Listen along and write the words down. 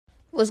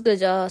What's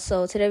good, y'all?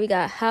 So today we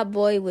got Hot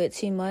Boy with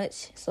Too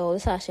Much. So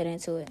let's hop straight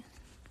into it.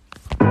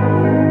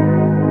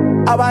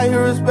 I buy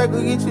your respect,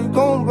 will get you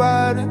gon'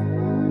 ride it.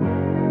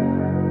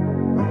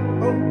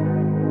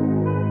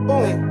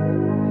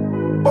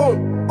 Boom,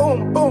 boom,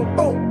 boom, boom,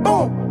 boom,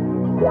 boom.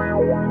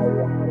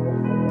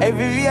 Hey,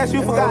 VVS,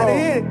 you forgot to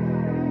hit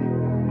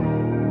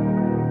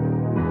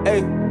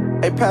it.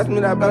 Hey, pass me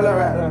that Bella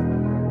right now.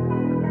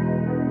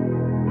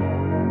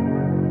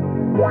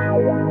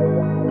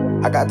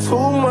 I got too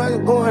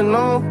much going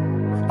on.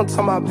 I'm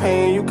talking about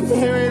pain, you can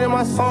hear it in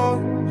my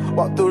song.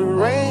 Walk through the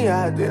rain,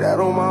 yeah, I did that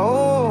on my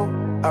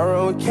own. I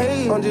run with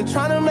K, I'm just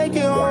tryna make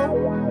it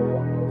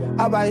home.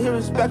 I buy your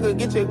respect, will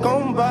get you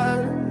gon' by.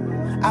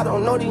 I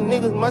don't know, these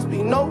niggas must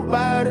be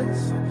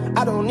nobodies.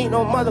 I don't need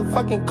no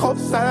motherfucking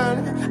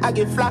cosign. I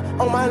get fly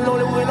on my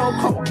lonely with no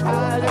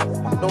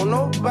co-pilot. Don't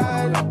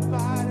nobody.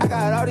 I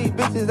got all these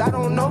bitches, I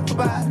don't know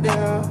about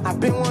them. I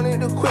been wanting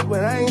to quit,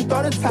 but I ain't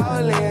throw the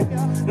towel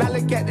in. Now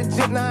look at the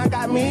jet, now I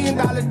got $1 million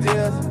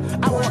deals.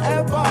 I want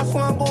AirPods, so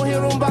I'm gon' hit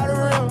them by the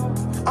rim.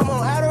 I'm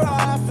on Adderall,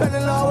 I fell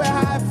in love with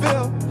how I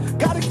feel.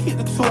 Gotta keep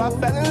the two, I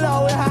fell in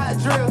love with how I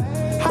drill.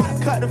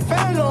 Hot cut the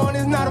fan on,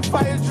 it's not a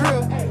fire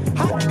drill.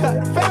 Hot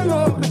cut the fan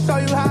on, can show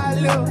you how I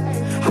live.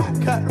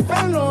 Hot cut the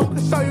fan on,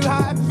 can show you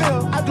how I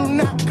feel. I do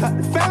not cut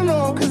the fan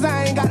on, cause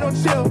I ain't got no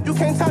chill. You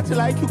can't touch it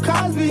like you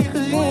Cosby,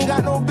 cause you ain't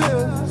got no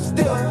bills.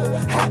 Still,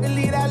 had to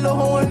leave that little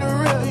hoe in the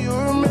real, you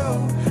remember.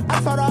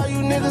 I told all you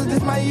niggas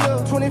this my year,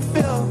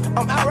 25th.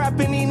 I'm out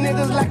rapping these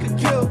niggas like a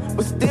kill.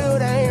 But still,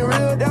 they ain't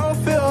real, they don't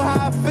feel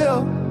how I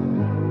feel.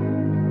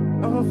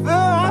 I don't feel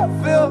how I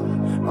feel.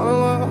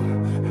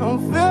 I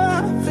don't feel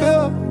how I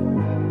feel.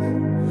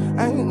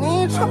 I ain't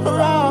need trouble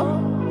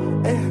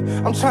around.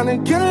 I'm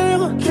tryna get a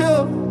nigga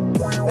killed.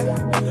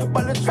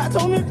 But the trap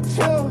told me to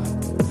chill.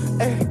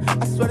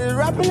 I swear this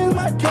rapping is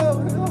my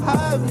kill.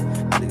 Hobby.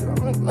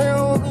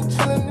 I'm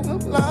chillin'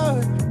 niggas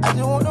blind. I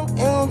just want them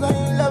M's, I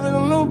ain't loving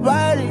them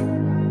nobody.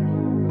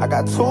 I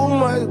got too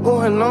much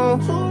going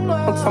on.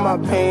 I'm talking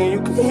about pain,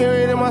 you can hear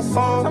it in my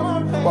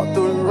song. Walk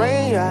through the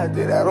rain, yeah, I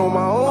did that on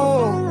my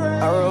own.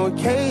 I run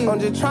with K, I'm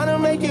just tryna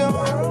make it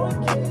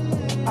home.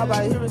 I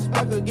buy your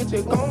respect, will get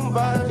you gon'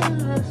 by.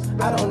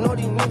 I don't know,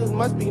 these niggas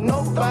must be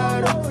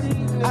nobody.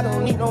 I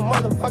don't need no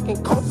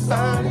motherfucking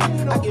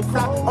cosign. I get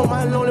fly on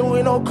my lonely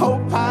with no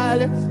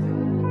co-pilot.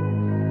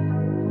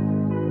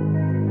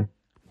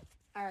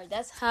 Alright,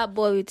 that's Hot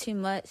Boy with Too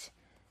Much.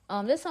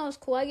 This song was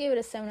cool. I gave it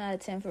a 7 out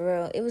of 10 for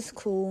real. It was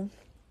cool.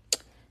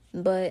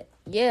 But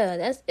yeah,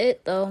 that's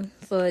it though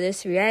for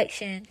this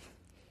reaction.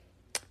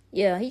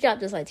 Yeah, he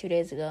dropped this like 2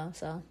 days ago,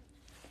 so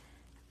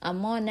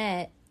I'm on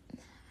that.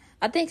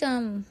 I think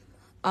I'm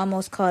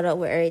almost caught up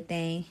with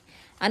everything.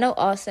 I know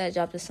Offset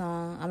dropped a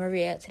song. I'm gonna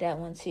react to that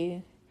one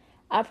too.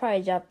 I'll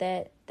probably drop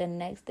that the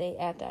next day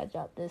after I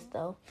drop this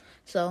though.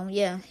 So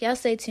yeah, y'all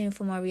stay tuned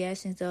for more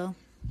reactions though.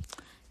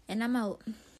 And I'm out.